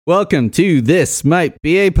Welcome to This Might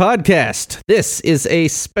Be a Podcast. This is a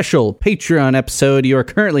special Patreon episode. You are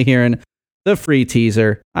currently hearing the free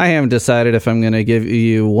teaser. I haven't decided if I'm going to give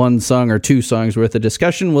you one song or two songs worth of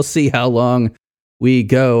discussion. We'll see how long we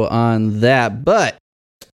go on that. But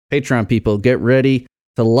Patreon people, get ready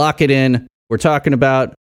to lock it in. We're talking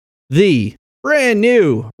about the brand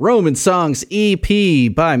new Roman Songs EP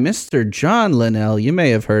by Mr. John Linnell. You may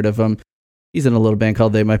have heard of him. He's in a little band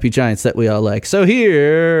called They Might Be Giants that we all like. So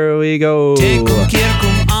here we go.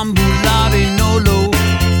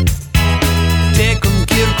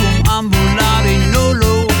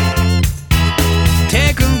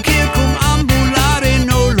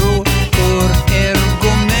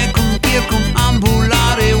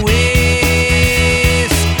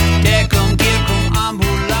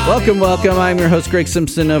 Welcome. I'm your host, Greg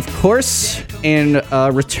Simpson, of course. And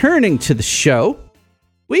returning to the show,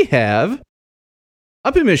 we have,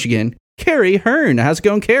 up in Michigan, Carrie Hearn. How's it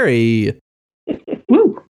going, Carrie?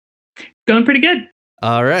 Woo. Going pretty good.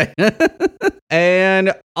 All right.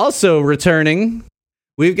 And also returning,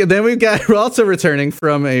 we're also returning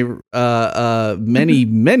from a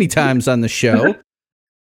many times on the show,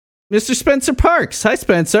 Mr. Spencer Parks. Hi,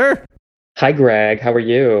 Spencer. Hi, Greg. How are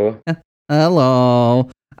you? Hello.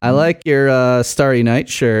 I like your Starry Night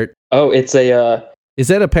shirt. Oh, it's a... Is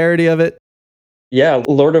that a parody of it? Yeah,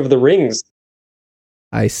 Lord of the Rings.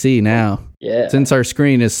 I see now. Yeah. Since our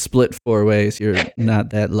screen is split 4 ways, you're not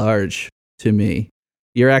that large to me.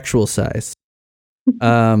 Your actual size.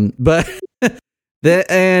 But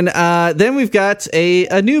then we've got a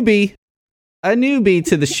newbie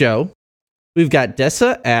to the show. We've got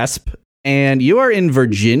Dessa Asp, and you are in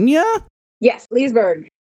Virginia? Yes, Leesburg.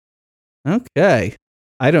 Okay.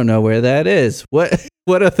 I don't know where that is. What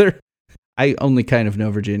other? I only kind of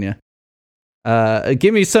know Virginia.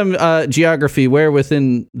 Give me some geography. Where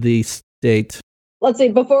within the state? Let's see.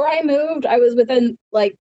 Before I moved, I was within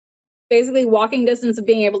basically walking distance of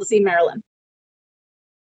being able to see Maryland.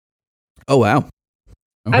 Oh wow!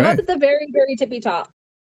 Okay. I'm up at the very, very tippy top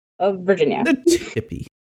of Virginia. The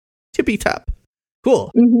tippy top.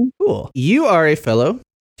 Cool. Mm-hmm. Cool. You are a fellow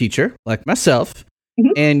teacher like myself,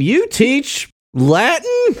 and you teach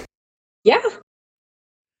Latin. Yeah.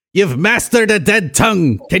 You've mastered a dead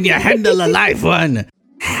tongue. Can you handle a live one?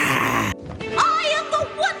 I am the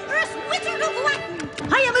wondrous wizard of Latin.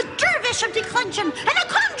 I am a dervish of declension and a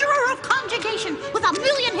conjurer of conjugation with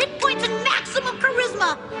 1,000,000 hit points and maximum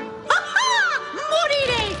charisma. Ha-ha!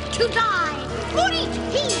 Morire, to die. Morit,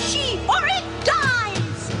 he, she, or it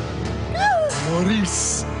dies.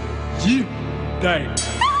 Maurice, you die.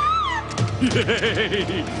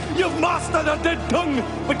 Yay! You've mastered a dead tongue,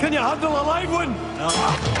 but can you handle a live one?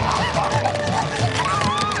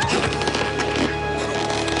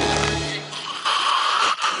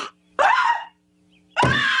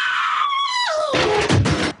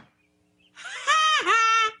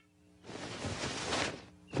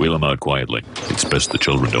 Wheel him out quietly. It's best the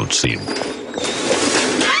children don't see him.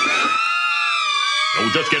 Oh,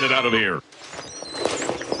 just get it out of here.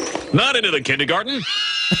 Not into the kindergarten.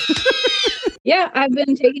 Yeah, I've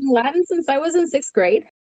been taking Latin since I was in 6th grade.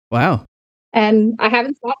 Wow. And I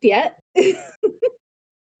haven't stopped yet.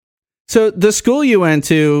 So the school you went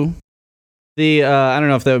to, I don't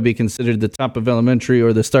know if that would be considered the top of elementary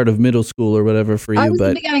or the start of middle school or whatever for you. It was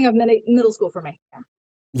the beginning of middle school for me. Yeah.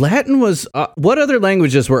 Latin was, what other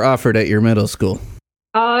languages were offered at your middle school?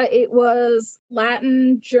 It was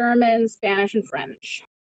Latin, German, Spanish, and French.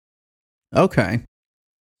 Okay.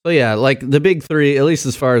 So yeah, like the big three, at least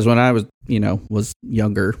as far as when I was, was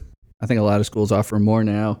younger. I think a lot of schools offer more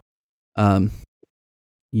now.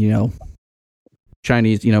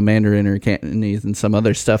 Chinese, Mandarin or Cantonese and some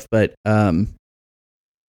other stuff, but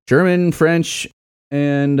German, French,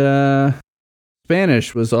 and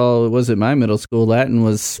Spanish was all it was at my middle school. Latin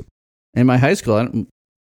was in my high school.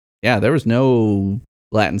 There was no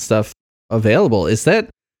Latin stuff available. Is that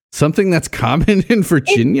something that's common in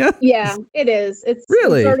Virginia? It is. It's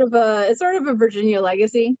really sort of a Virginia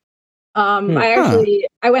legacy.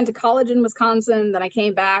 I went to college in Wisconsin, then I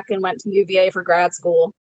came back and went to UVA for grad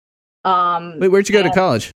school. Wait, where'd you go to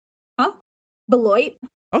college? Beloit.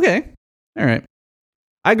 Okay. All right.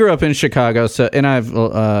 I grew up in Chicago, and I have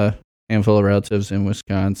a handful of relatives in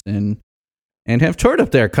Wisconsin and have toured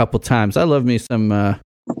up there a couple times. I love me some, I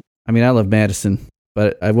love Madison,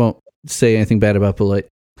 but I won't say anything bad about Beloit.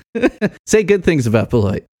 Say good things about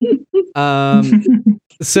Beloit.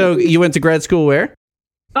 So you went to grad school where?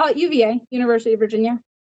 UVA, University of Virginia.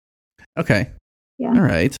 Okay. Yeah. All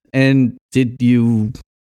right. And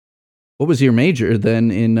what was your major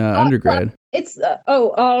then in undergrad? It's,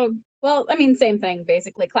 same thing,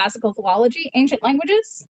 basically. Classical philology, ancient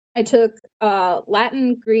languages. I took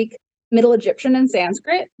Latin, Greek, Middle Egyptian, and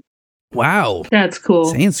Sanskrit. Wow. That's cool.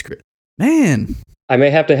 Sanskrit. Man. I may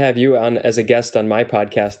have to have you on as a guest on my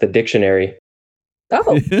podcast, The Dictionary.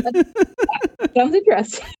 Oh, that sounds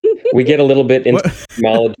interesting. We get a little bit into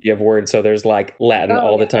etymology of words, so there's like Latin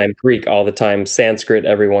all the time, Greek all the time, Sanskrit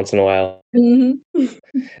every once in a while. Mm-hmm.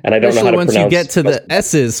 And I don't know how to once pronounce. you get to the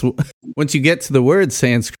S's, once you get to the word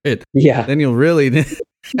Sanskrit, Yeah. then you'll really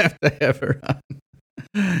have to have her on.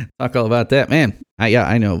 Talk all about that, man.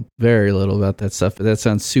 I know very little about that stuff, but that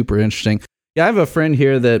sounds super interesting. Yeah, I have a friend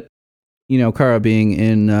here that, you know, Kara being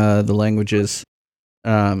in the languages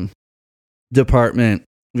department,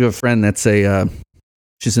 we have a friend that's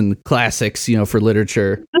she's in the classics, you know, for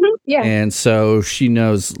literature. Mm-hmm. Yeah. And so she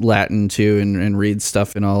knows Latin too and reads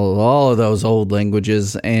stuff in all of those old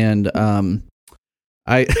languages. And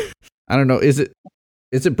I don't know, is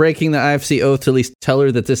it breaking the IFC oath to at least tell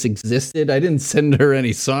her that this existed? I didn't send her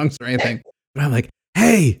any songs or anything, but I'm like,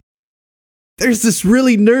 hey, there's this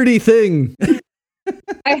really nerdy thing.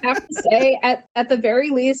 I have to say, at the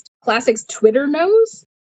very least, Classics Twitter knows,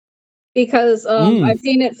 because I've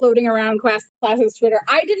seen it floating around Classics Twitter.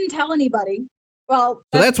 I didn't tell anybody. Well,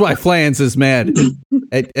 so that's why Flans is mad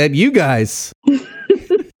at you guys.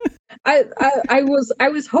 I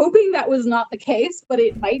was hoping that was not the case, but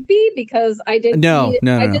it might be, because I did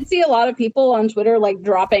see a lot of people on Twitter like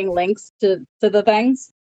dropping links to the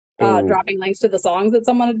things, dropping links to the songs that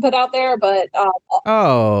someone had put out there. But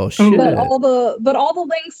shit! But all the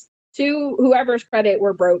links to whoever's credit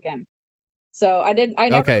were broken. So I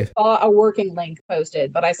never saw a working link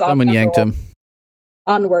posted, but I saw someone yanked them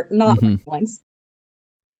not working links.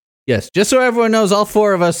 Yes, just so everyone knows, all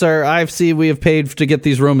four of us are IFC. We have paid to get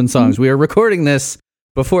these Roman songs. We are recording this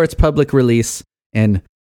before its public release and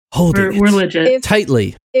holding we're legit.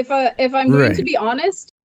 Tightly. If I'm going to be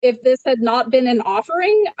honest, if this had not been an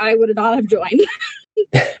offering, I would not have joined.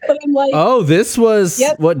 But I'm like, this was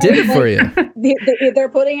what did it for you. They're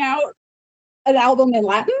putting out an album in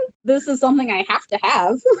Latin. This is something I have to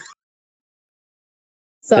have.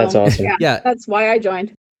 So that's awesome. Yeah, that's why I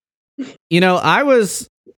joined. You know, I was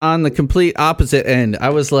on the complete opposite end. I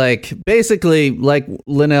was like, basically, like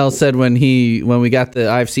Linnell said when we got the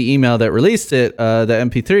IFC email that released it, the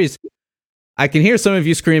MP3s. I can hear some of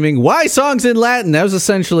you screaming, "Why songs in Latin?" That was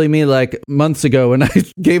essentially me like months ago when I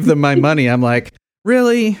gave them my money. I'm like,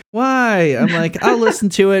 really? Why? I'm like, I'll listen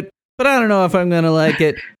to it, but I don't know if I'm gonna like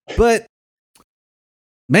it. But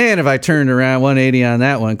man, have I turned around 180 on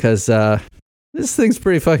that one, because this thing's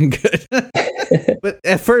pretty fucking good. But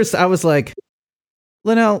at first I was like,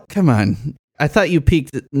 Linnell, come on. I thought you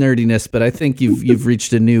peaked at nerdiness, but I think you've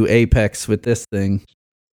reached a new apex with this thing.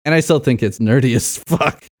 And I still think it's nerdy as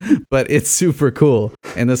fuck, but it's super cool.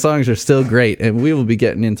 And the songs are still great, and we will be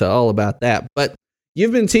getting into all about that. But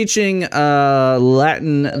you've been teaching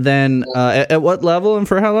Latin then at what level and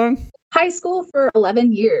for how long? High school for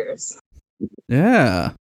 11 years.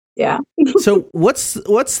 Yeah. Yeah. So what's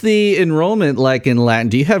the enrollment like in Latin?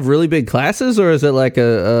 Do you have really big classes, or is it like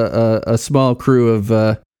a small crew of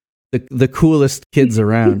the coolest kids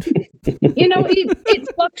around? You know,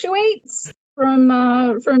 it fluctuates from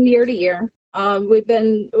year to year.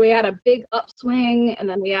 We had a big upswing, and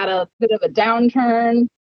then we had a bit of a downturn,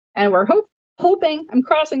 and we're hoping, I'm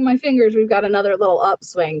crossing my fingers, we've got another little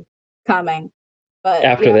upswing coming. But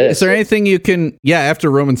after this, is there anything you can? Yeah,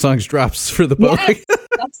 after Roman Songs drops for the public,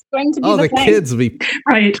 that's going to be the kids will be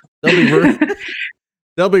right.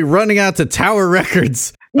 They'll be running out to Tower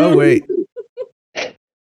Records. Oh wait,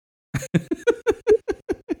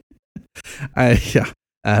 I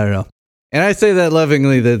don't know. And I say that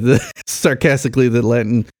lovingly, sarcastically, that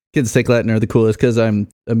Latin kids take Latin are the coolest, because I'm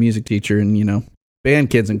a music teacher, and you know,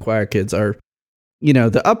 band kids and choir kids are, you know,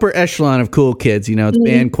 the upper echelon of cool kids. You know, it's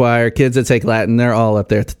band, choir, kids that take Latin. They're all up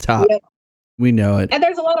there at the top. Yep. We know it. And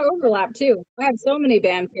there's a lot of overlap too. I have so many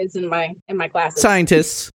band kids in my classes.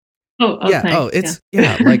 Scientists. Yeah. Oh, it's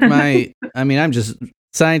like my. I mean, I'm just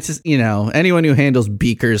scientists. You know, anyone who handles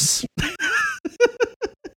beakers.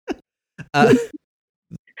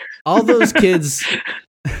 All those kids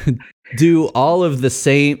do all of the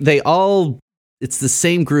same. It's the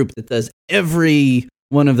same group that does every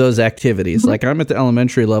one of those activities. Like, I'm at the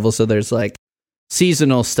elementary level, so there's like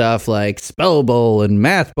seasonal stuff like Spell Bowl and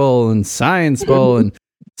Math Bowl and Science Bowl, and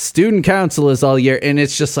student council is all year. And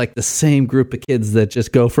it's just like the same group of kids that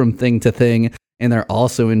just go from thing to thing, and they're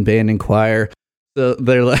also in band and choir. So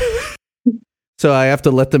they're like, so I have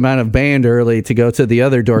to let them out of band early to go to the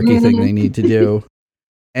other dorky thing they need to do.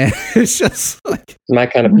 And it's just like my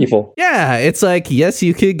kind of people. Yeah, it's like, yes,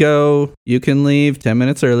 you can leave 10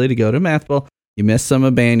 minutes early to go to Math Bowl. You miss some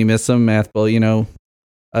of band, you miss some Math Bowl, you know,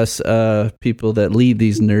 us people that lead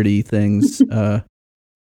these nerdy things,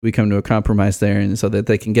 we come to a compromise there, and so that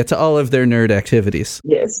they can get to all of their nerd activities.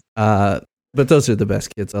 Yes. But those are the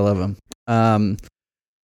best kids. I love them.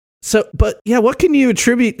 What can you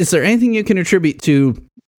attribute? Is there anything you can attribute to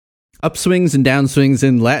upswings and downswings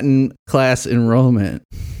in Latin class enrollment?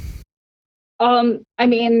 I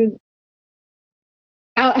mean,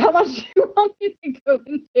 how much do you want me to go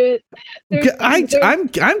into it?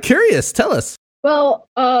 I'm curious. Tell us. Well,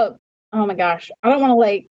 oh my gosh, I don't want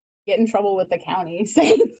to get in trouble with the county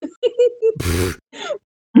saying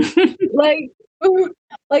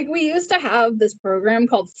like we used to have this program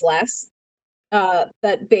called FLES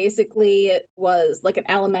that basically was like an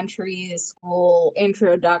elementary school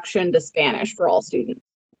introduction to Spanish for all students.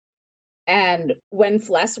 And when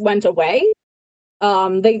FLES went away,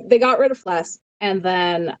 they got rid of FLES, and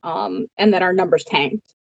then our numbers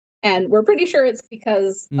tanked. And we're pretty sure it's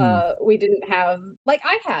because we didn't have,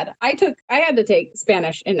 I had to take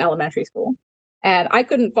Spanish in elementary school, and I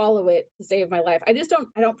couldn't follow it to save my life. I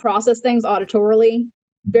don't process things auditorily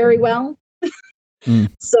very well.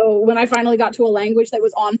 So when I finally got to a language that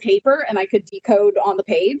was on paper and I could decode on the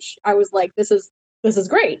page, I was like, this is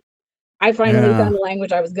great. I finally found a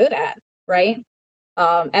language I was good at, right?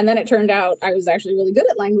 And then it turned out I was actually really good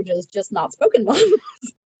at languages, just not spoken ones.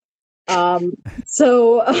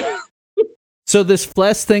 So this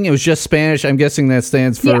FLES thing, it was just Spanish. I'm guessing that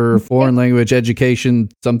stands for foreign language education,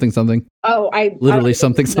 something. Oh, I literally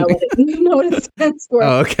something. Know what it stands for.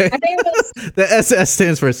 Oh, okay. I think it was, the SS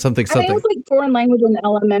stands for something. I think it was like foreign language in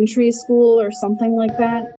elementary school or something like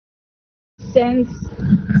that. Since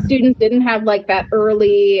students didn't have that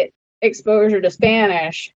early exposure to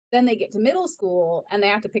Spanish, then they get to middle school and they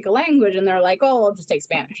have to pick a language, and they're like, "Oh, I'll just take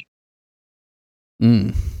Spanish."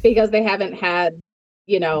 Because they haven't had,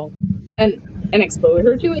 an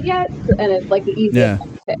exposure to it yet, and it's the easiest one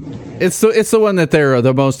to pick. It's the one that they're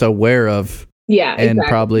the most aware of. Yeah, and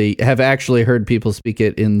probably have actually heard people speak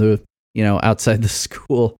it in the outside the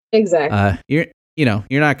school. Exactly. You're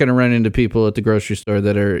not going to run into people at the grocery store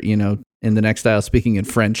that are in the next aisle speaking in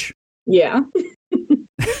French. Yeah.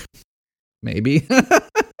 Maybe.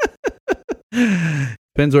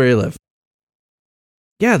 Depends where you live.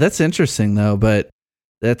 Yeah, that's interesting though, but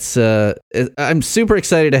that's I'm super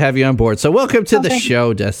excited to have you on board. So welcome to the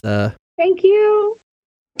show, Dessa. Thank you.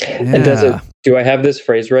 Yeah. And do I have this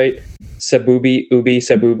phrase right? Sabubi ubi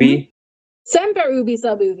sabubi? Semper ubi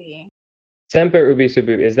sabubi. Semper ubi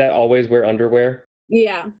sabubi. Is that always wear underwear?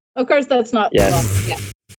 Yeah. Of course that's not yeah.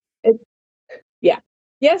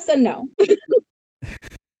 Yes and no.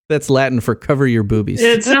 That's Latin for cover your boobies.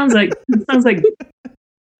 It sounds like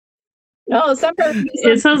no, semper.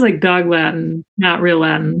 It sounds like dog Latin, not real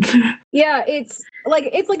Latin. Yeah, it's like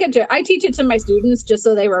a joke. I teach it to my students just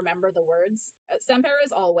so they remember the words. Semper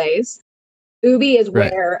is always. Ubi is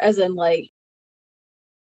where, as in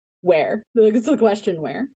where. It's a question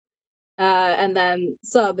where. And then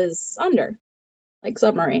sub is under, like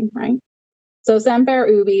submarine, right? So semper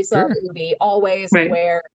ubi, sub ubi, always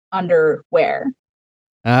where, under where.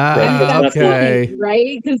 Okay. Funny,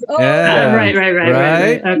 right? Because right.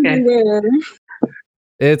 Okay.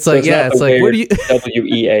 It's like it's like what do you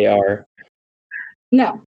WEAR?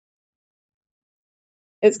 No.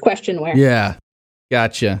 It's question where. Yeah.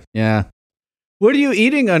 Gotcha. Yeah. What are you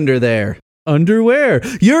eating under there? Underwear.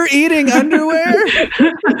 You're eating underwear?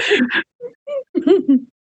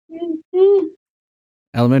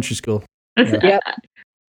 Elementary school. Yeah.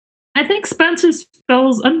 I think Spencer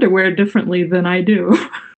spells underwear differently than I do.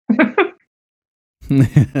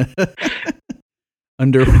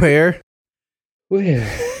 Underwear? Where?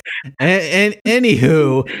 And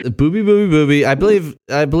anywho, booby. I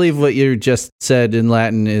believe what you just said in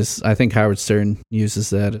Latin is, I think Howard Stern uses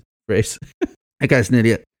that phrase. That guy's an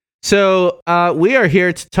idiot. So we are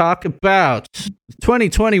here to talk about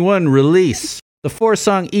 2021 release, the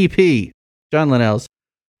 4-song EP, John Linnell's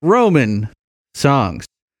Roman Songs.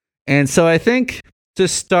 And so I think to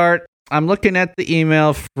start, I'm looking at the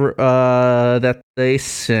email that they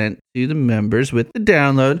sent to the members with the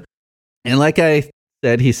download. And like I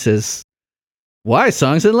said, he says, why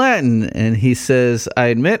songs in Latin? And he says, I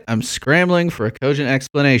admit I'm scrambling for a cogent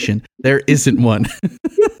explanation. There isn't one.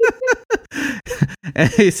 And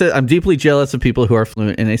he said, I'm deeply jealous of people who are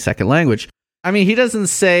fluent in a second language. I mean, he doesn't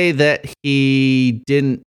say that he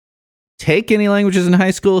didn't take any languages in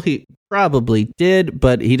high school. He probably did,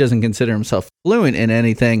 but he doesn't consider himself fluent in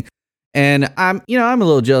anything. And I'm a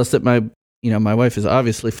little jealous that my wife is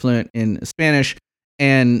obviously fluent in Spanish.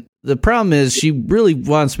 And the problem is she really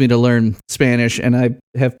wants me to learn Spanish, and I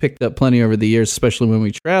have picked up plenty over the years, especially when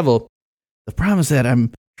we travel. The problem is that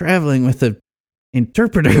I'm traveling with a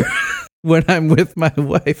interpreter when I'm with my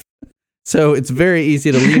wife. So it's very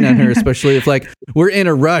easy to lean on her, especially if like we're in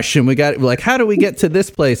a rush and we got like, how do we get to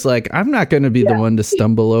this place? Like, I'm not going to be the one to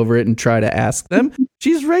stumble over it and try to ask them.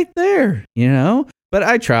 She's right there, but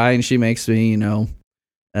I try and she makes me,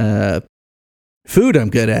 food I'm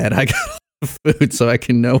good at. I got food so I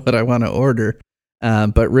can know what I want to order.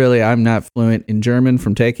 But really, I'm not fluent in German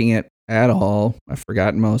from taking it at all. I've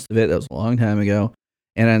forgotten most of it. That was a long time ago.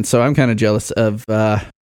 And so I'm kind of jealous of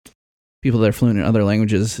people that are fluent in other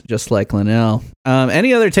languages, just like Linnell.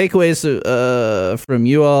 Any other takeaways from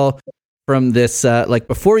you all from this? Like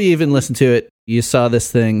before you even listened to it, you saw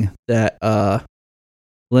this thing that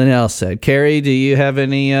Linnell said. Carrie, do you have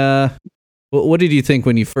any? What did you think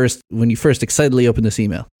when you first excitedly opened this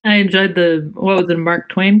email? I enjoyed what was it, Mark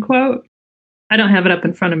Twain quote? I don't have it up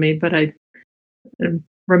in front of me, but I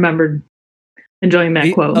remembered enjoying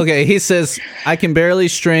that quote. Okay, he says, "I can barely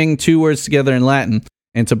string two words together in Latin."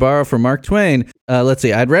 And to borrow from Mark Twain, let's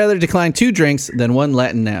see, I'd rather decline 2 drinks than 1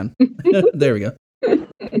 Latin noun. There we go.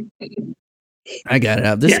 I got it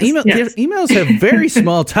out. Their emails have very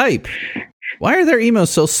small type. Why are their emails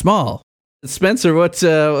so small? Spencer, what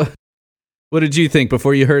did you think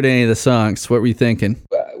before you heard any of the songs? What were you thinking?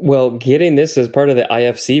 Well, getting this as part of the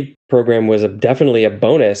IFC program was definitely a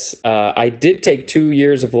bonus. I did take 2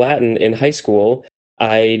 years of Latin in high school.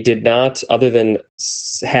 I did not, other than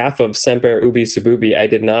half of Semper Ubi Sububi, I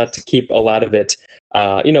did not keep a lot of it.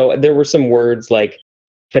 There were some words like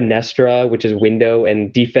fenestra, which is window,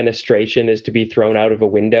 and defenestration is to be thrown out of a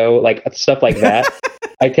window, like stuff like that.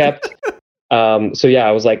 I kept. I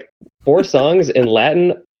was like, 4 songs in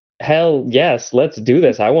Latin. Hell yes, let's do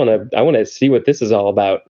this. I want to see what this is all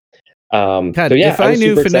about. If I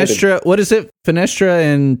knew fenestra, what is it? Fenestra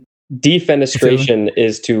and defenestration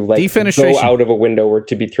is to like go out of a window or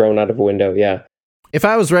to be thrown out of a window. Yeah. If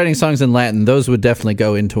I was writing songs in Latin, those would definitely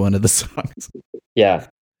go into one of the songs. Yeah.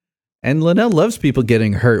 And Linnell loves people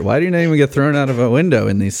getting hurt. Why do you not even get thrown out of a window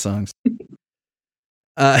in these songs?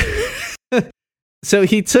 So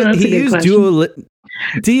he used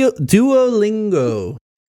Duolingo.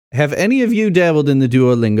 Have any of you dabbled in the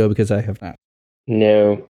Duolingo? Because I have not.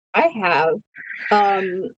 No. I have.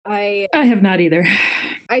 I have not either.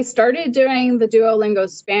 I started doing the Duolingo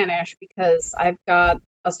Spanish because I've got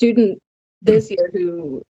a student this year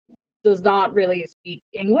who does not really speak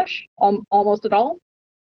English almost at all.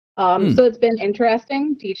 So it's been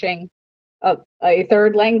interesting teaching a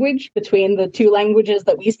third language between the 2 languages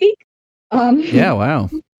that we speak. Yeah, wow.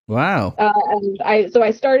 And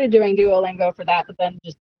I started doing Duolingo for that, but then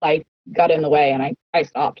just like got in the way and I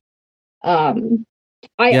stopped.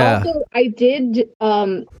 I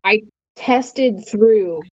tested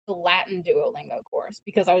through the Latin Duolingo course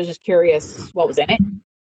because I was just curious what was in it.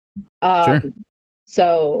 Sure.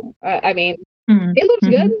 So it looks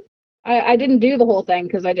good. I didn't do the whole thing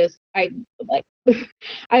because I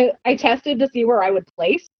tested to see where I would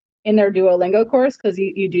place in their Duolingo course because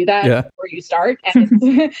you do that before you start, and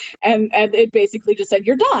and it basically just said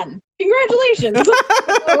you're done. Congratulations.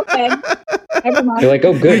 Okay. Never mind. You're like,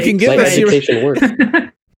 oh, good. You can give us education works.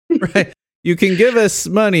 Right. You can give us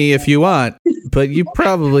money if you want, but you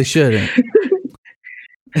probably shouldn't.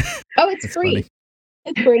 Oh, it's free. Funny.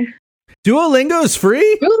 It's free. Duolingo is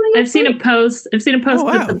free? I've seen a post. Oh,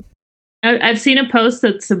 wow. I've seen a post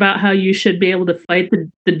that's about how you should be able to fight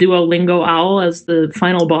the Duolingo owl as the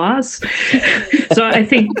final boss. So I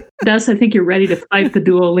think you're ready to fight the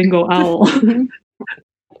Duolingo owl.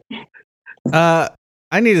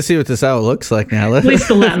 I need to see what this owl looks like now. At least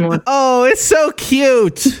the Latin one. Oh, it's so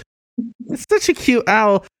cute. It's such a cute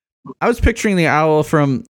owl. I was picturing the owl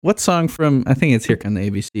from what song from, I think it's Here Come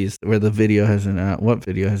the ABCs, where the video has what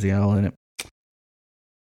video has the owl in it?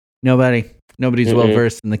 Nobody's well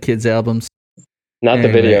versed in the kids' albums. Not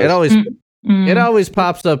anyway, the videos. It always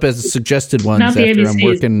pops up as suggested ones after I'm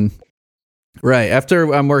working. Right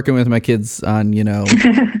after I'm working with my kids on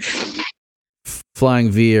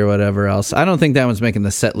Flying V or whatever else. I don't think that one's making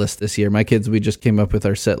the set list this year. My kids, we just came up with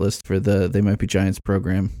our set list for the They Might Be Giants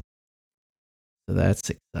program. So that's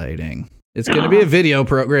exciting. It's going to be a video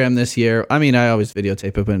program this year. I mean, I always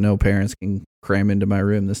videotape it, but no parents can cram into my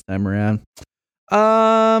room this time around.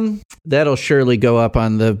 That'll surely go up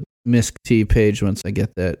on the Misc T page once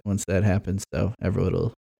that happens. So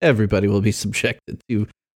everybody will be subjected to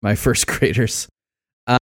my first graders.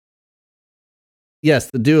 Yes,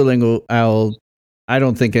 the Duolingo owl. I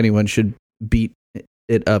don't think anyone should beat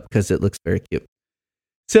it up because it looks very cute.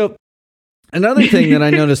 So another thing that I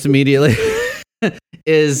noticed immediately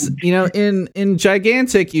is, in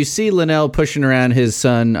Gigantic, you see Linnell pushing around his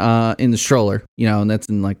son in the stroller, and that's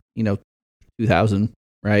in 2000,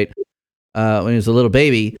 right? when he was a little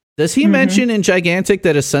baby. Does he mention in Gigantic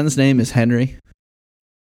that his son's name is Henry?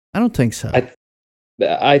 I don't think so.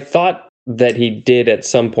 I thought that he did at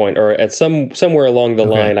some point, or at somewhere along the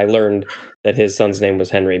line. I learned that his son's name was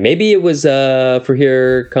Henry. Maybe it was for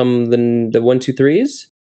Here Come the 1, 2, 3s,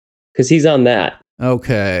 because he's on that.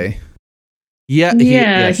 Okay. Yeah.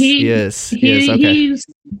 He is. Okay. He's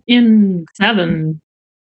in 7.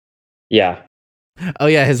 Yeah. Oh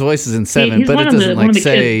yeah, his voice is in 7, but it doesn't like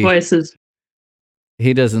say voices.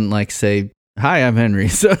 He doesn't like say, "Hi, I'm Henry."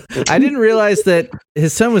 So I didn't realize that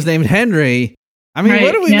his son was named Henry. I mean,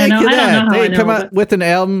 what do we make of that? They come out with an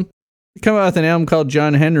album. Come out with an album called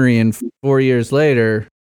John Henry, and 4 years later,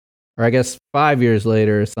 or I guess 5 years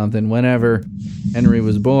later or something, whenever Henry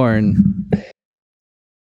was born.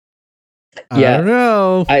 Yeah, I don't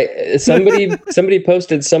know. Somebody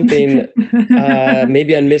posted something,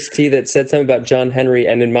 maybe on Miss T, that said something about John Henry,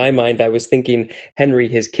 and in my mind, I was thinking Henry,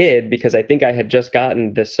 his kid, because I think I had just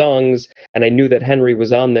gotten the songs, and I knew that Henry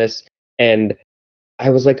was on this, and I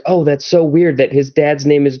was like, "Oh, that's so weird that his dad's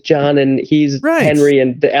name is John and he's Henry,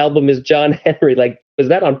 and the album is John Henry." Like, was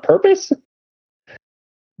that on purpose?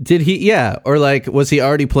 Did he? Yeah, or like, was he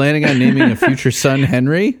already planning on naming a future son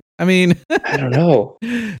Henry? I mean, I don't know.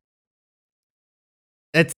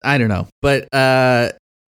 I don't know, but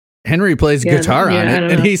Henry plays guitar on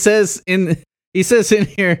it, and he says in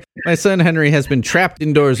here, "My son Henry has been trapped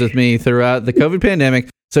indoors with me throughout the COVID pandemic,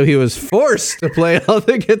 so he was forced to play all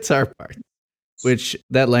the guitar parts." Which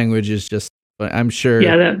that language is just, I'm sure.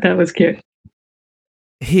 Yeah, that was cute.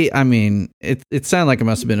 It sounded like it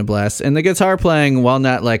must have been a blast, and the guitar playing, while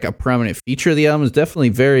not like a prominent feature of the album, is definitely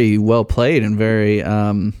very well played and very.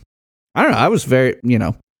 I don't know. I was very,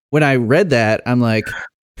 when I read that, I'm like,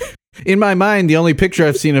 in my mind, the only picture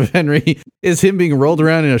I've seen of Henry is him being rolled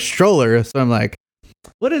around in a stroller. So I'm like,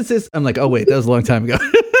 what is this? I'm like, oh wait, that was a long time ago.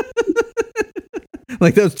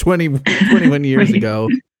 Like that was 21 years ago.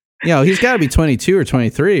 He's got to be 22 or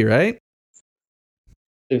 23, right?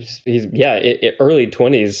 He's early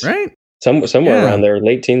 20s, right? Somewhere around there,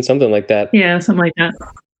 late teens, something like that. Yeah, something like that.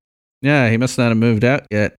 Yeah, he must not have moved out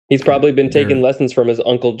yet. He's probably been taking lessons from his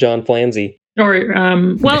uncle John Flanzy. Or,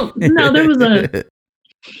 no,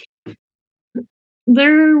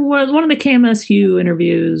 there was one of the KMSU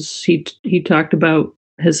interviews. He talked about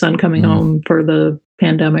his son coming home for the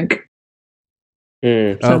pandemic.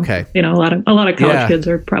 So, okay. A lot of college kids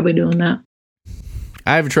are probably doing that.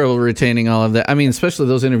 I have trouble retaining all of that. I mean, especially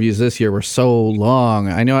those interviews this year were so long.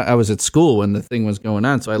 I know I was at school when the thing was going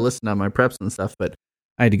on, so I listened on my preps and stuff, but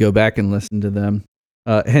I had to go back and listen to them.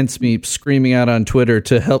 Hence me screaming out on Twitter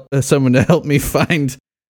to help someone to help me find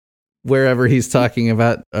wherever he's talking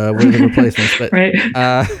about where the replacements. But right.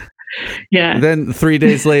 Yeah. Then 3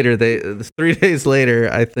 days later,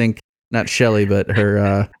 I think not Shelley, but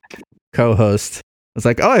her co-host was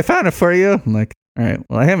like, "Oh, I found it for you." I'm like, "All right,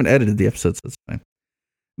 well, I haven't edited the episode, so it's fine."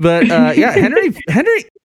 But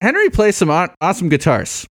Henry plays some awesome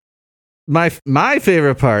guitars. My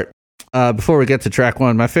favorite part, before we get to track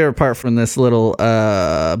 1, my favorite part from this little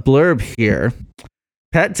blurb here,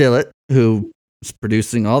 Pat Dillett, who was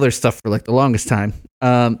producing all their stuff for like the longest time,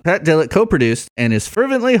 Pat Dillett co-produced and is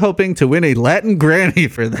fervently hoping to win a Latin Grammy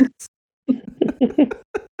for this.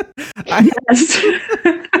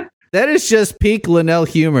 That is just peak Linnell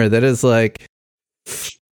humor. That is like,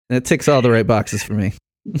 it ticks all the right boxes for me.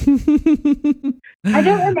 I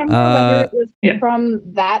don't remember whether it was from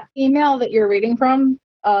that email that you're reading from,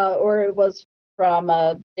 or it was from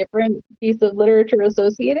a different piece of literature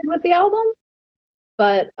associated with the album.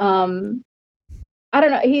 But I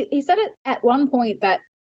don't know. He said it at one point that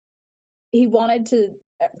he wanted to.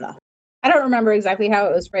 I don't remember exactly how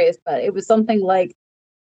it was phrased, but it was something like,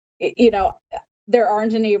 there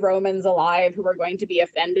aren't any Romans alive who are going to be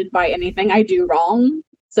offended by anything I do wrong.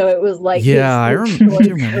 So it was like, I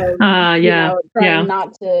remember. Trying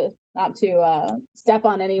not to step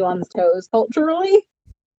on anyone's toes culturally.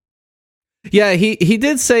 Yeah, he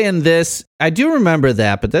did say in this, I do remember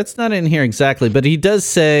that, but that's not in here exactly. But he does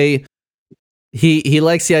say he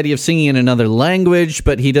likes the idea of singing in another language,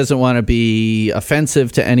 but he doesn't want to be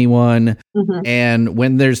offensive to anyone. Mm-hmm. And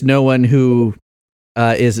when there's no one who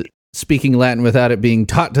is speaking Latin without it being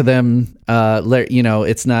taught to them,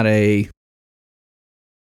 it's not a.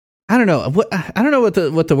 I don't know what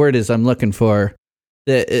the word is I'm looking for.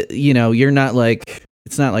 That you're not like,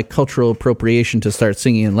 it's not like cultural appropriation to start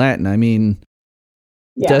singing in Latin. I mean,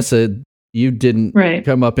 Dessa, you didn't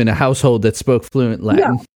come up in a household that spoke fluent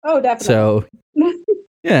Latin. No. Oh, definitely. So,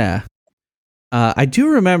 yeah. I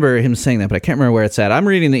do remember him saying that, but I can't remember where it's at. I'm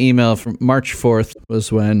reading the email from March 4th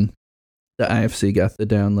was when the IFC got the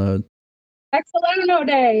download. Excellent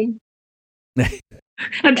Day.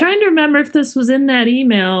 I'm trying to remember if this was in that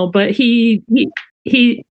email, but he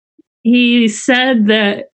said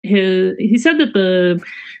that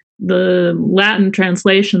the Latin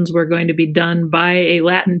translations were going to be done by a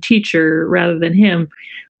Latin teacher rather than him,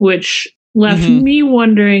 which left me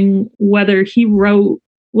wondering whether he wrote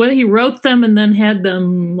them and then had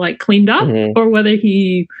them like cleaned up, or whether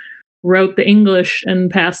he wrote the English and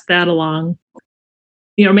passed that along.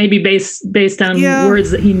 Maybe based on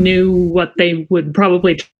words that he knew what they would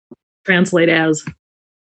probably translate as.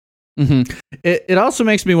 Mm-hmm. It also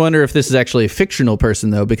makes me wonder if this is actually a fictional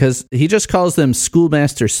person, though, because he just calls them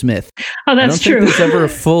Schoolmaster Smith. Oh, that's true. I don't think there's ever a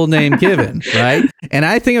full name given, right? And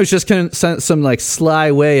I think it was just kind of some like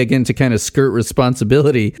sly way, again, to kind of skirt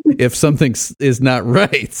responsibility if something is not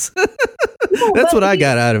right. That's what I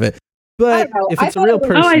got out of it. But if it's a real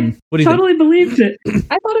person, what do you totally believed it.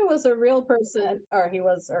 I thought it was a real person, or he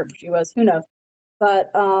was, or she was, who knows.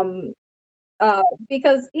 But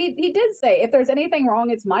because he did say, if there's anything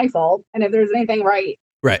wrong, it's my fault, and if there's anything right,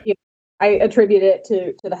 I attribute it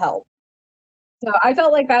to the help. So I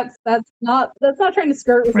felt like that's not trying to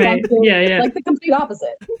skirt responsibility. Yeah. Like the complete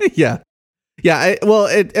opposite. Yeah.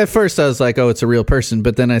 At first I was like, oh, it's a real person,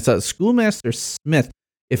 but then I thought Schoolmaster Smith.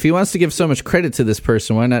 If he wants to give so much credit to this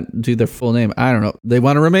person, why not do their full name? I don't know. They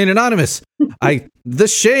want to remain anonymous. The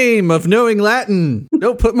shame of knowing Latin.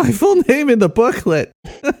 Don't put my full name in the booklet.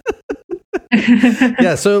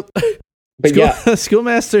 Yeah. So,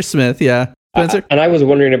 Schoolmaster Smith. Yeah. Spencer? And I was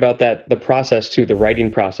wondering about the process too, the writing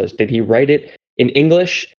process. Did he write it in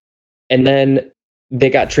English and then they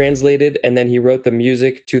got translated and then he wrote the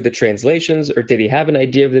music to the translations, or did he have an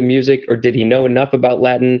idea of the music, or did he know enough about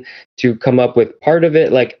Latin to come up with part of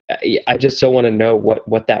it? Like, I just so want to know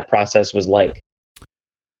what that process was like.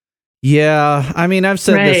 Yeah. I mean, I've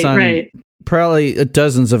said this on probably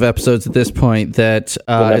dozens of episodes at this point that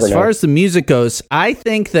as far as the music goes, I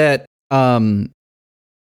think that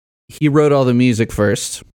he wrote all the music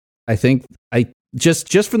first. I think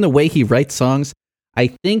just from the way he writes songs, I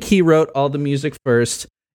think he wrote all the music first,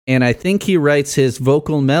 and I think he writes his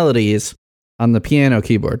vocal melodies on the piano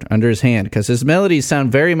keyboard under his hand, because his melodies sound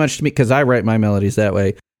very much to me, because I write my melodies that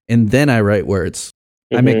way, and then I write words.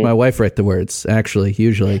 Mm-hmm. I make my wife write the words, actually,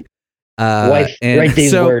 usually. Wife, write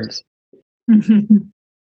these words. Do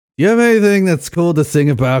you have anything that's cool to sing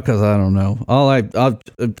about? Because I don't know.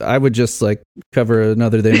 I would just like cover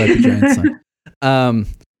Another Day Like a Giant song.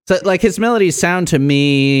 So like his melodies sound to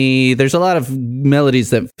me, there's a lot of melodies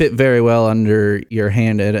that fit very well under your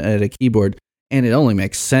hand at a keyboard, and it only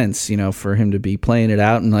makes sense, for him to be playing it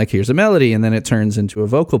out and like, here's a melody, and then it turns into a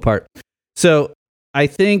vocal part. So I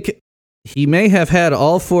think he may have had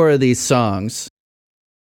all four of these songs,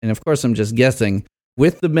 and of course I'm just guessing,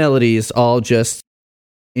 with the melodies all just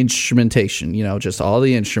instrumentation, just all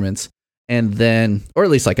the instruments, and then, or at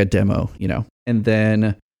least like a demo, and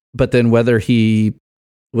then, but then whether he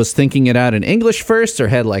was thinking it out in English first, or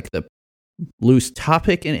had like the loose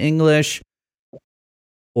topic in English,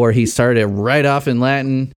 or he started right off in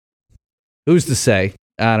Latin, who's to say?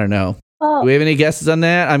 I don't know. Do we have any guesses on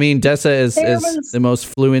that? I mean, Dessa is the most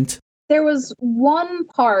fluent. There was one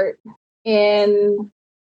part in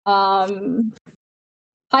Haeco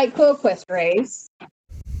Equestris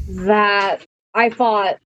that I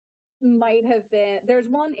thought might have been, there's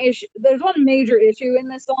one major issue in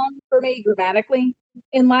this song for me grammatically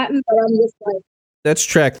in Latin, but I'm just like, that's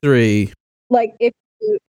track 3. Like if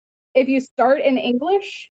you start in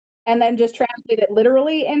English and then just translate it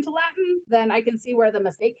literally into Latin, then I can see where the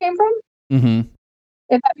mistake came from. Mm-hmm.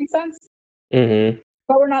 If that makes sense. Mm-hmm.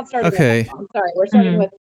 But we're not starting. Okay. Sorry, we're starting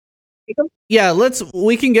with. Yeah,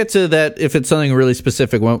 we can get to that if it's something really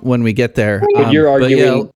specific when we get there. But you're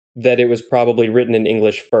arguing that it was probably written in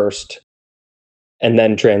English first and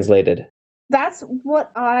then translated. That's what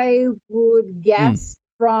I would guess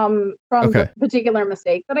from the particular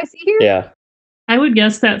mistake that I see here. Yeah. I would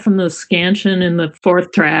guess that from the scansion in the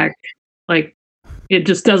 4th track. Like, it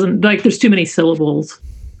just doesn't, like, there's too many syllables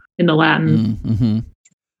in the Latin. Mm-hmm.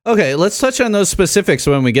 Okay, let's touch on those specifics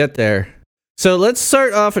when we get there. So let's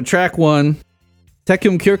start off at track 1,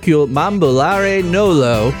 Tecum Circul Ambulare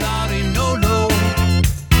Nolo.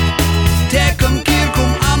 Circum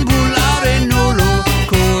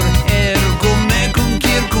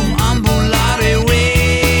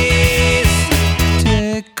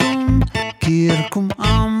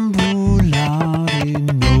ambulare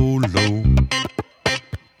nolo,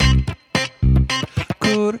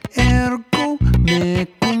 cor ergo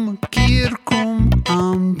mecum circum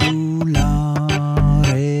ambulare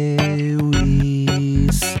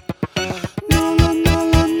vis. Nolo,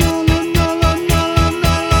 nolo, nolo, nolo,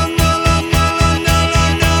 nolo, nolo, nolo,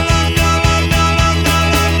 nolo, nolo,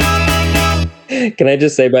 Can I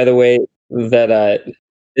just say, by the way, that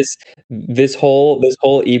this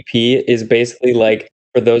whole EP is basically like,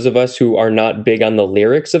 for those of us who are not big on the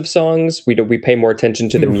lyrics of songs, we pay more attention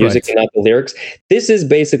to the music and not the lyrics. This is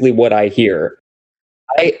basically what I hear.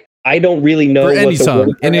 I don't really know for what any the song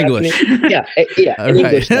words in are English. Yeah, in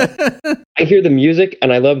English. I hear the music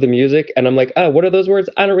and I love the music, and I'm like, oh, what are those words?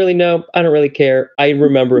 I don't really know. I don't really care. I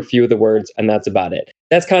remember a few of the words, and that's about it.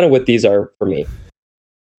 That's kind of what these are for me.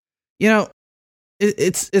 You know,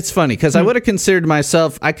 it's funny because I would have considered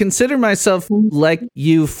myself. I consider myself like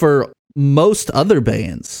you for most other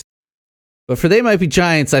bands, but for They Might Be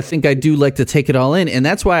Giants, I think I do like to take it all in, and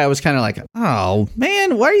that's why I was kind of like, oh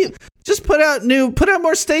man, why are you just put out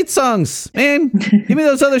more state songs, man? Give me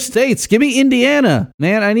those other states. Give me Indiana,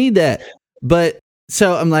 man. I need that. But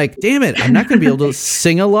so I'm like, damn it, I'm not going to be able to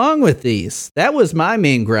sing along with these. That was my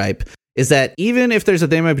main gripe, is that even if there's a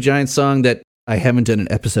They Might Be Giants song that I haven't done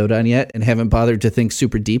an episode on yet and haven't bothered to think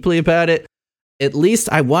super deeply about it, at least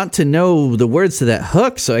I want to know the words to that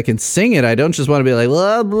hook so I can sing it. I don't just want to be like,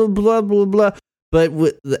 blah, blah, blah, blah, blah. But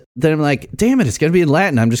then I'm like, damn it, it's going to be in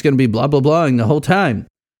Latin. I'm just going to be blah, blah, blahing the whole time.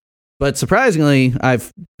 But surprisingly, I've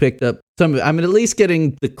picked up I'm at least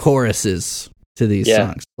getting the choruses to these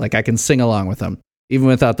songs. Like I can sing along with them, even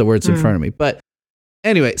without the words in front of me. But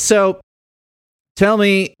anyway, so tell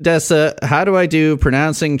me, Dessa, how do I do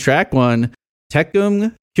pronouncing track 1,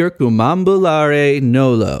 Tecum Circumambulare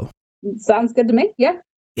Nolo? Sounds good to me. Yeah.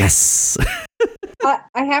 Yes. I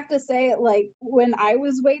have to say, like, when I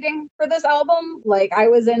was waiting for this album, like, I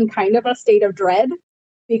was in kind of a state of dread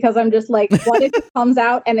because I'm just like, what if it comes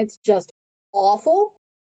out and it's just awful?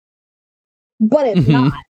 But it's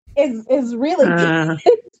not. It's really good.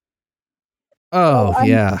 Oh, so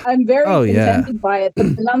yeah. I'm very contented by it.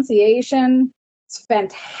 The pronunciation is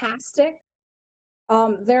fantastic.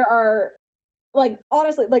 There are, like,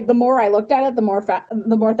 honestly, like, the more I looked at it, the more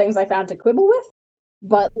things I found to quibble with.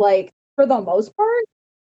 But, like, for the most part,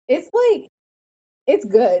 it's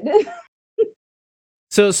good.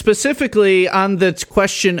 So specifically on the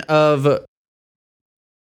question of,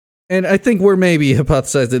 and I think we're maybe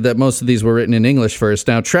hypothesizing that most of these were written in English first.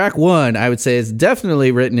 Now, track 1, I would say, is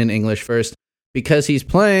definitely written in English first because he's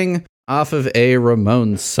playing off of a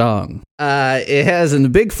Ramones song. It has in the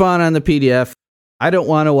big font on the PDF, I Don't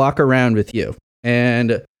Want to Walk Around With You.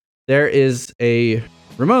 And there is a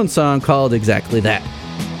Ramones song called exactly that.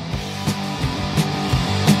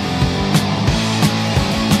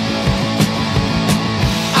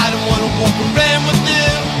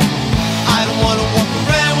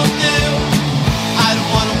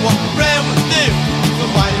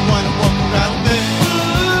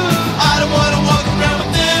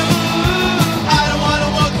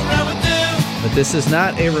 This is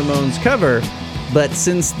not a Ramones cover, but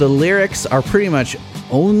since the lyrics are pretty much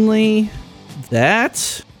only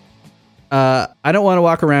that, I don't want to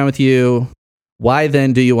walk around with you. Why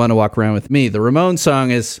then do you want to walk around with me? The Ramones song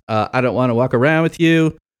is, I don't want to walk around with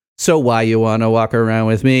you. So why you want to walk around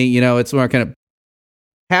with me? You know, it's more kind of,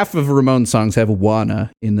 half of Ramones songs have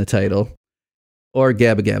wanna in the title, or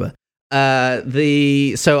Gabba Gabba.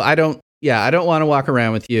 So I don't want to walk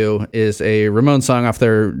around with you is a Ramones song off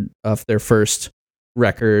their first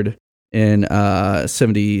record in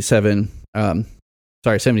 76.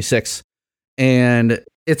 And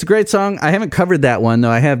it's a great song. I haven't covered that one,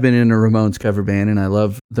 though. I have been in a Ramones cover band, and I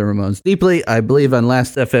love the Ramones deeply. I believe on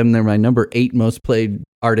Last FM, they're my number 8 most played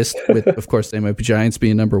artist, with, of course, They Might Be Giants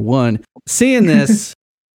being number 1. Seeing this,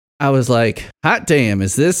 I was like, hot damn,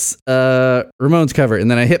 is this a Ramones cover?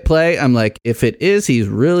 And then I hit play. I'm like, if it is, he's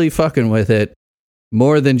really fucking with it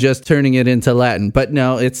more than just turning it into Latin. But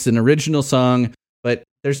no, it's an original song, but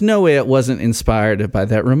there's no way it wasn't inspired by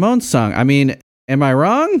that Ramones song. I mean, am I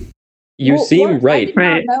wrong? You seem right.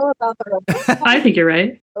 I did not know about the Ramones song. I think you're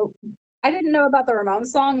right. I didn't know about the Ramones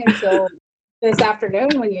song until this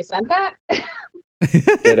afternoon when you sent that.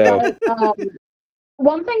 But,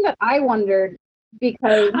 one thing that I wondered,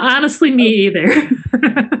 because honestly, me either.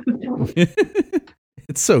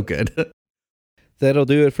 It's so good. That'll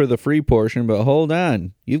do it for the free portion, but hold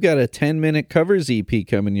on. You've got a 10-minute covers EP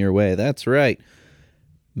coming your way. That's right.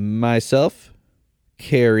 Myself,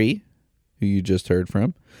 Carrie, who you just heard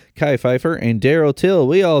from, Kai Pfeiffer, and Daryl Till,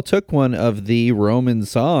 we all took one of the Roman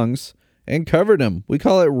songs and covered them. We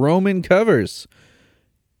call it Roman Covers.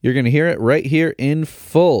 You're going to hear it right here in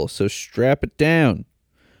full, so strap it down.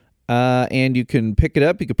 And you can pick it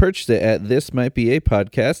up. You can purchase it at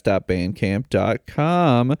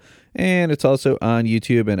thismightbeapodcast.bandcamp.com. And it's also on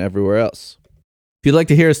YouTube and everywhere else. If you'd like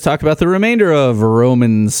to hear us talk about the remainder of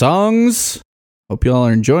Roman songs, hope you all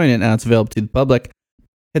are enjoying it. Now it's available to the public.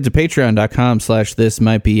 Head to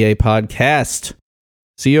patreon.com/thismightbeapodcast.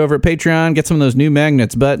 See you over at Patreon. Get some of those new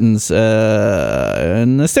magnets, buttons,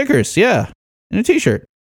 and the stickers. Yeah, and a t-shirt.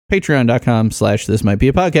 Patreon.com/This Might Be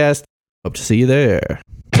a Podcast. Hope to see you there.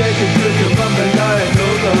 Take a good from the night, go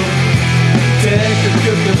go. Take a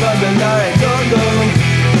good from the night, go go.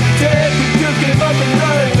 Take a good from the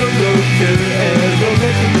night, go go. And go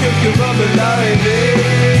make a good from the night,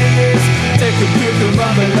 yes. Take a good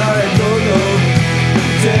from the night, go go.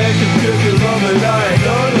 Take a good from the night,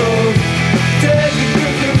 go go. Take a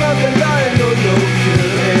good from the night, go go.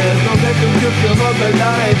 And go make a good from the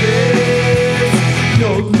night, yes.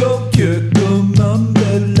 No, no, good from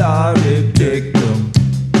the night, take them.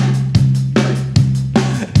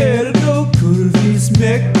 Ergo kurvis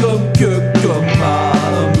mekom kökom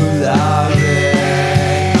marmelade.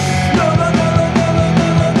 No, no, no, no, no, no, no,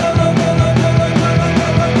 no, no, no, no.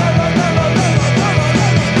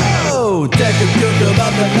 Take a good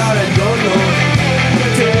of the night, go no.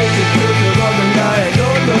 Take a good of the night, go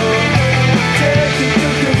no. Take a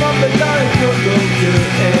good of the night, go no.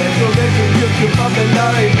 Ergo make a good of the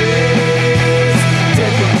night, yes.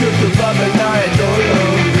 Take a good of the night, go no.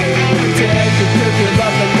 Take a good of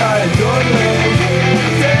the night, go no.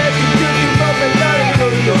 Take a good of the night, go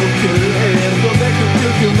no. Ergo make a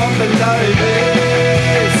good of the night,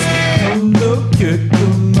 yes. No good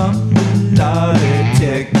of the night,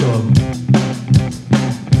 take them.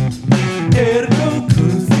 Ergo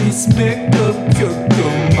kurvis mekom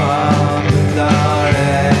kökom marmelade.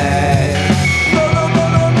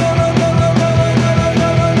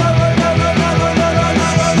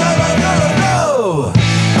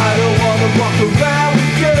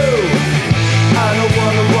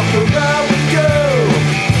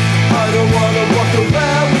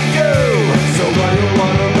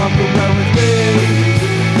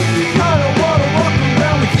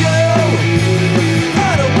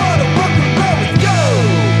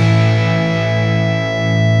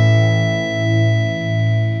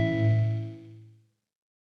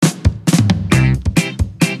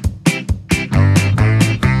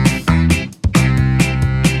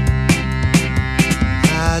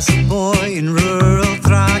 As a boy in rural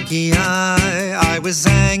Thracia, I was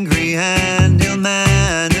angry and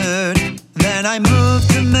ill-mannered. Then I moved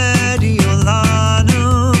to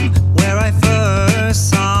Mediolanum, where I first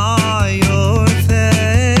saw your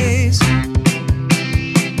face.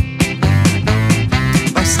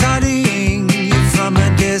 By studying you from a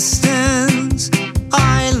distance,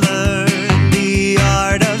 I learned the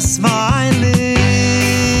art of smiling.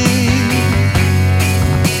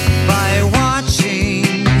 By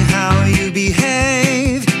watching how you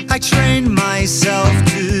behave, I trained myself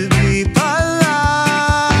to be polite.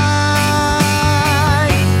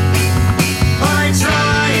 By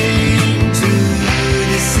trying to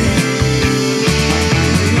deceive,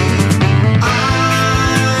 I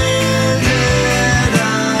ended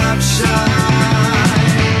up shy.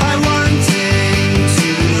 By wanting to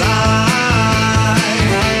lie,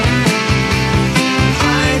 I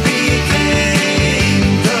became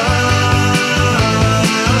good.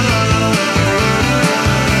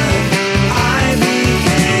 I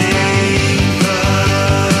became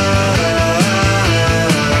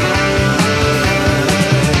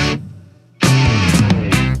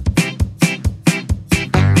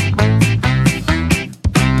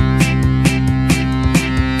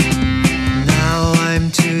Now I'm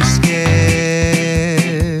too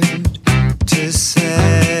scared to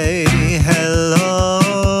say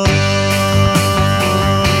hello,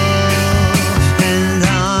 and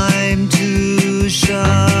I'm too shy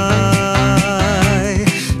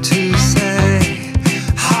to say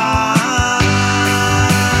hi.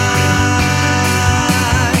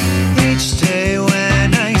 Each day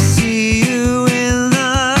when I see you in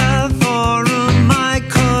the forum, my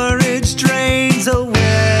courage drains away.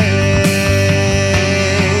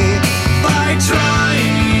 By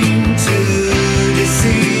trying to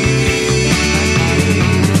deceive,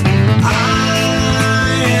 I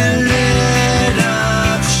ended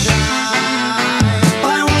up shy.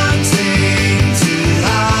 By wanting to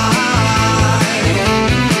lie,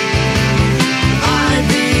 I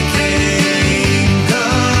became good.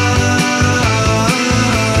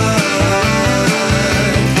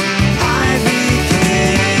 I became good.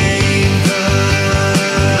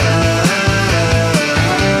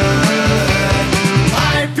 I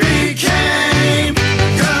became good.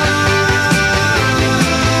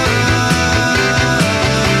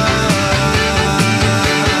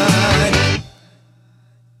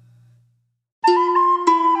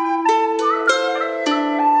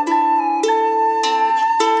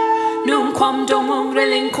 Nunquam domum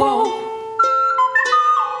relinquo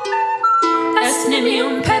est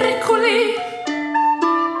nimium periculi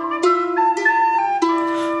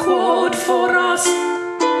ut foras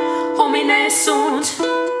homine sunt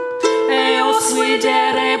eos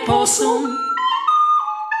videre possum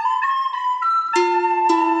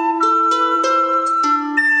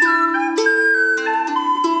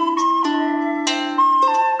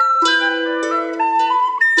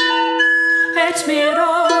et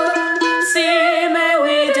miror si me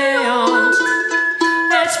videant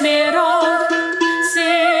et miror si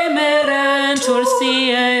merentur si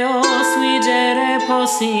eos videre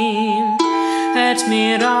possim et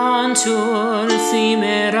mirantur si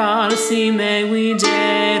merar si me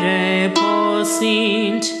videre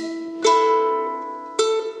possint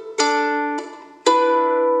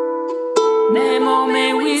nemo me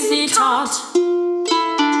visitat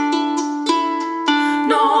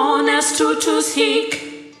non est tutus hic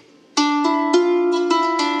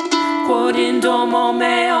quod in domo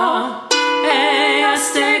mea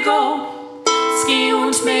est ego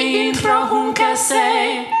sciunt me intra hunc esse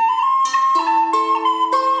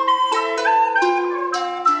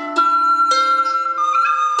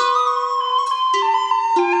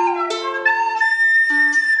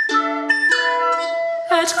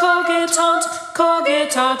et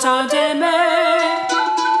cogitata de me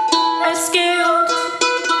et sciunt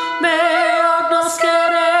me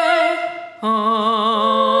agnoscere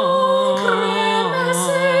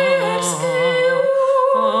cremese et sciunt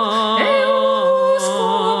eos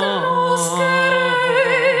cognoscere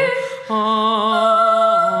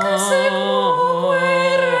que sequere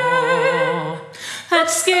et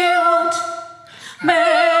sciunt me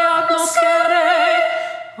agnoscere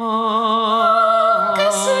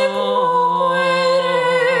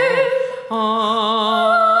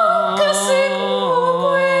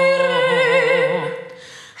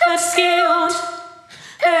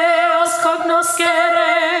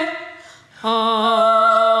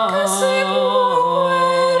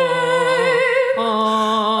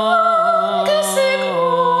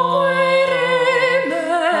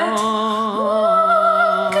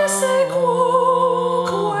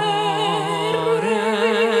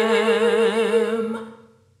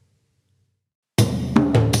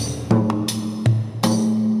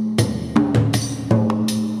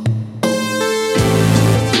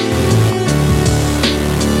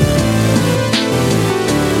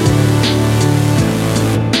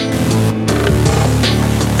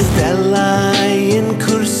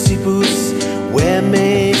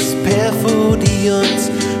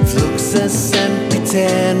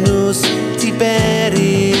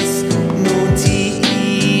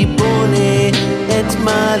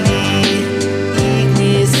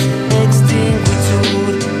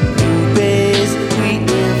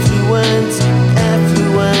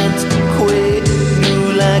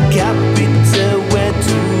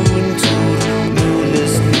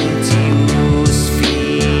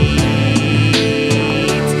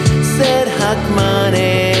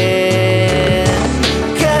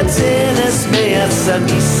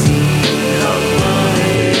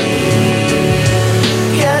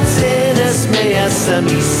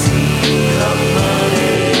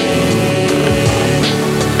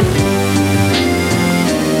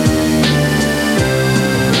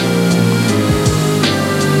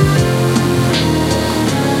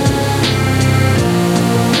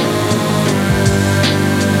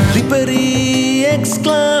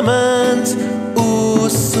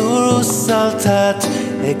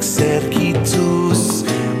exercitus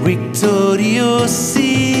victorius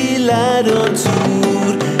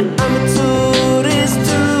siladuntur amatores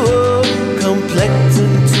tuo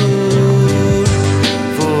complectuntur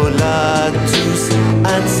volatus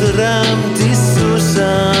anseram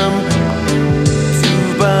dissursam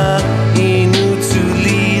tuba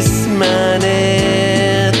inutilis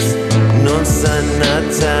manet non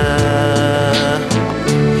sanata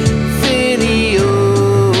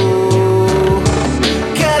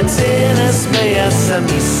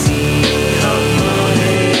Amissi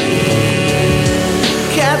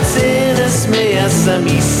Catenas meas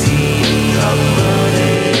amissi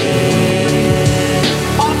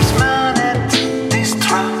Ut manet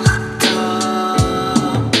distracta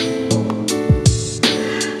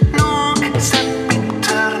Nunc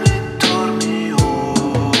sempiterne dormio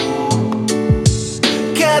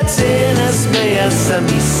Catenas meas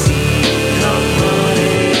amissi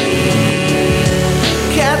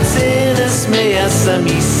Catenas meas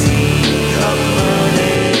amissi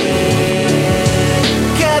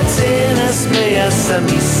Catenas meas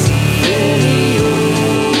amissi